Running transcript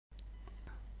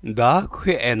Dark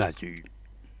energy.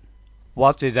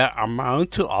 What is the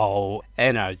amount of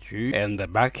energy in the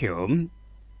vacuum?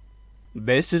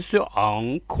 Based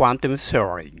on quantum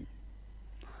theory,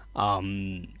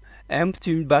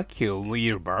 empty vacuum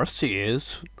universe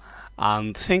is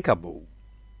unthinkable.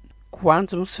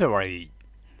 Quantum theory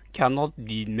cannot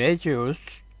be measured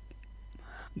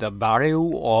the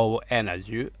value of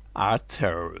energy at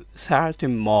a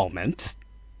certain moment.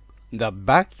 The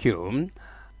vacuum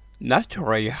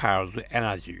naturally has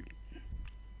energy.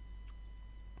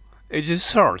 It is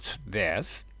thought that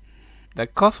the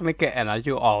cosmic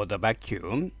energy of the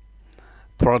vacuum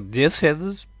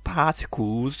produces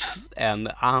particles and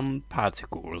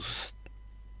unparticles,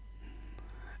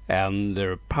 and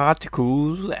the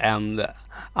particles and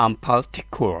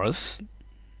unparticles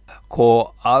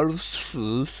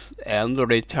coalesce and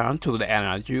return to the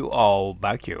energy of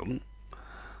vacuum,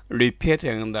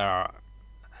 repeating the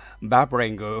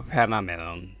bubbling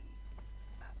phenomenon.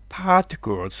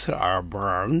 Particles are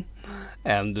born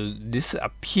and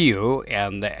disappear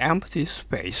in the empty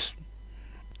space,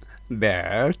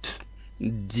 but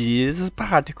these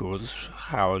particles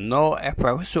have no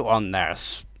effect on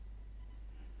us.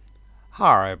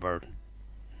 However,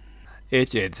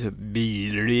 it is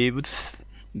believed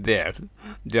that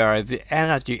there is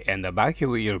energy in the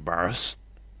vacuum universe.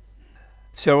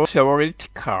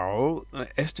 Theoretical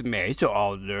estimates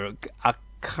of the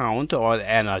amount of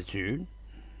energy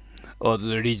or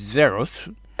the result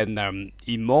in an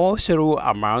emotional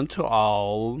amount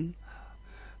of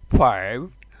 5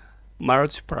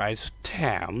 multiplied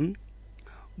 10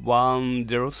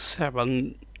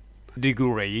 107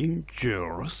 degree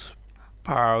joules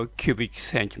per cubic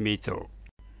centimeter.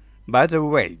 By the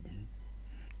way,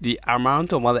 the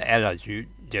amount of energy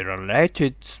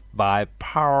generated by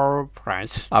power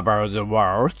plants about the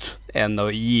world in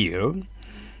a year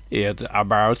is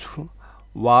about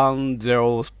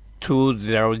 1020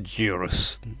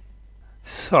 joules.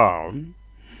 So,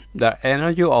 the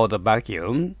energy of the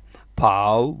vacuum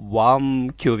per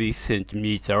 1 cubic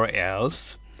centimeter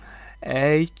is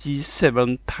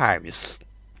 87 times.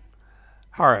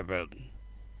 However,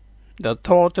 the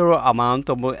total amount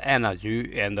of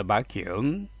energy in the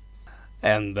vacuum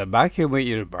and the vacuum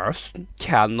universe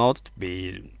cannot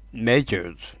be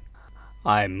measured.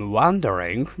 I'm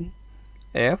wondering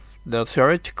if the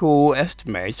theoretical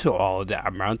estimate of the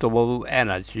amount of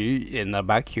energy in a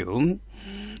vacuum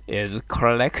is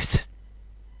correct.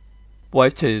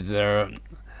 What is the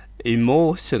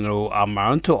emotional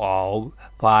amount of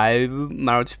 5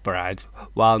 multiplied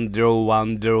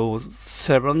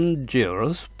 1017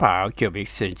 joules per cubic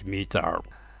centimeter?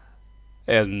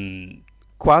 In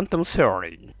quantum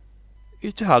theory,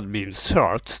 it has been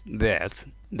thought that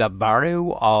the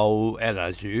value of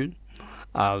energy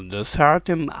at a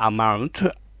certain amount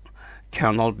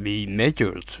cannot be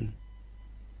measured.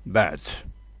 But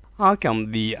how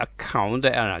can we account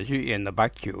the energy in the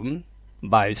vacuum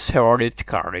by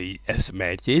theoretically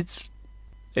estimated?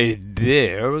 Is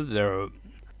there the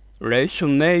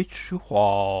rationale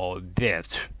for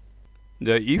that?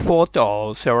 The effort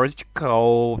of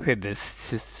theoretical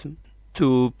physicists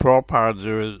to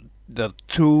propose the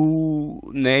true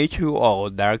nature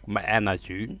of dark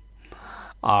energy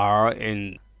are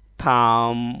in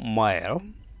turmoil.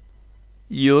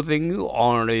 Using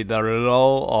only the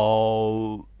law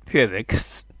of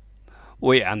physics,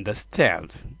 we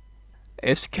understand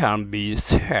it can be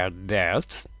said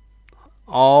that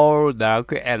all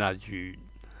dark energy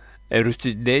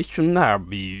elucidation have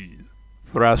been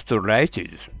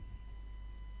frustrated.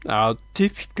 A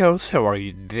typical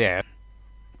theory that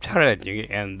challenging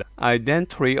in the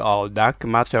identity of dark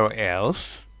matter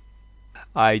is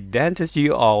identity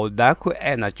of dark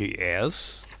energy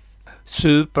is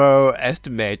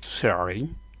superestimate theory,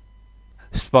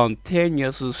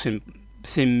 spontaneous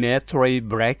symmetry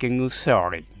breaking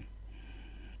theory,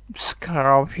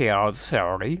 scalar field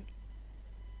theory,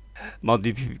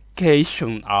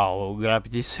 modification of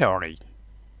gravity theory,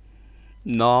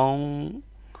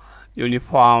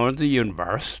 non-uniform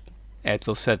universe,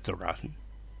 etc.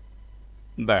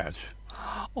 But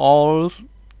all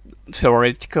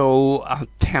theoretical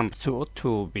attempts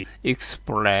to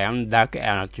explain dark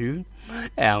energy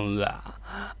and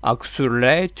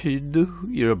accelerated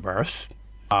universe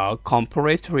are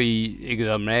completely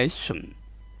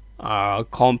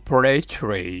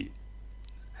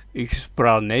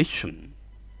explanation.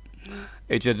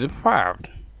 It is a fact.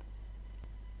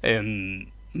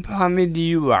 In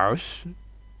family worlds,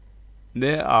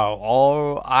 they are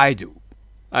all idle.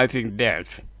 I think that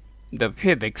the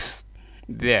physics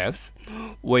that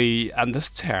we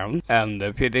understand and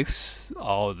the physics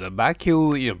of the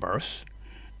vacuum universe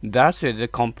That is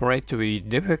completely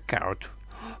difficult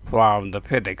from the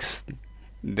physics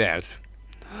that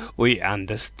we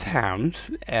understand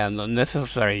and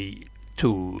necessary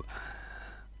to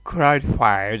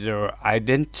clarify the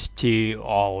identity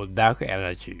of dark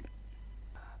energy.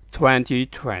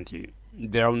 2020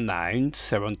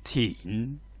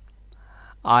 09/17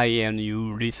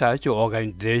 INU Research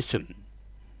Organization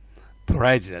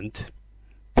President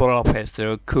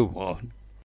Professor Kubo